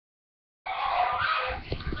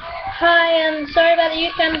Hi, sorry about the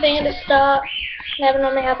UCAM thing at the start. Never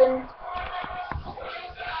normally happens.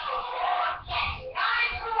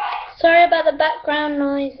 Sorry about the background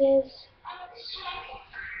noises.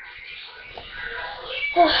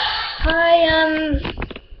 Hi,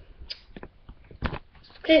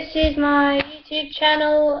 this is my YouTube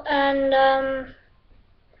channel, and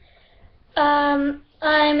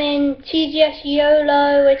I'm in TGS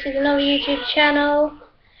YOLO, which is another YouTube channel,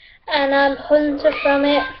 and I'm Hunter from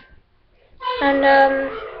it, and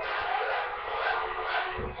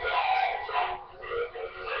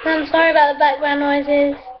I'm sorry about the background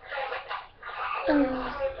noises.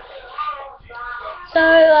 So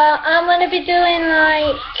I'm going to be doing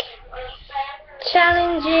like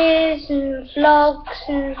challenges and vlogs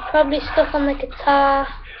and probably stuff on the guitar.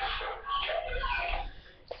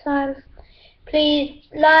 So please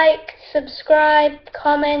like, subscribe,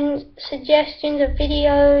 comment, suggestions of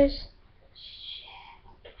videos,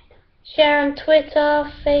 share on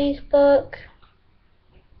Twitter, Facebook.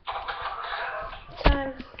 So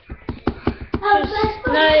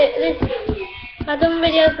I've done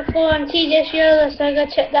videos before on TGS YOLO, so go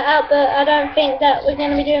check that out, but I don't think that we're going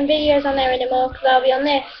to be doing videos on there anymore because I'll be on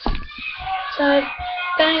this. So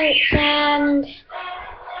thanks, and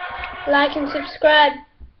like and subscribe.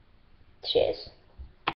 Cheers.